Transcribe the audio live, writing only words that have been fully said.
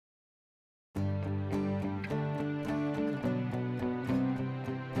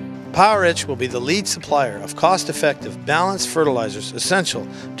PowrRich will be the lead supplier of cost-effective, balanced fertilizers essential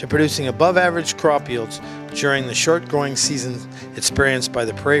to producing above-average crop yields during the short growing seasons experienced by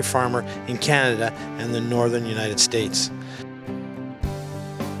the prairie farmer in Canada and the northern United States.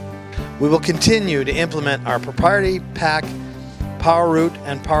 We will continue to implement our proprietary PAK, PowerRoot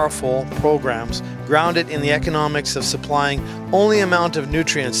and PowerFol programs grounded in the economics of supplying only the amount of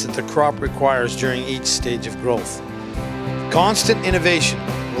nutrients that the crop requires during each stage of growth. Constant innovation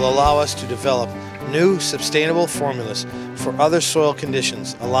will allow us to develop new sustainable formulas for other soil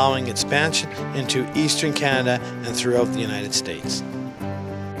conditions, allowing expansion into eastern Canada and throughout the United States.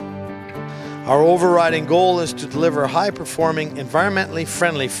 Our overriding goal is to deliver high-performing, environmentally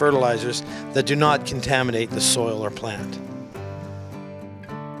friendly fertilizers that do not contaminate the soil or plant.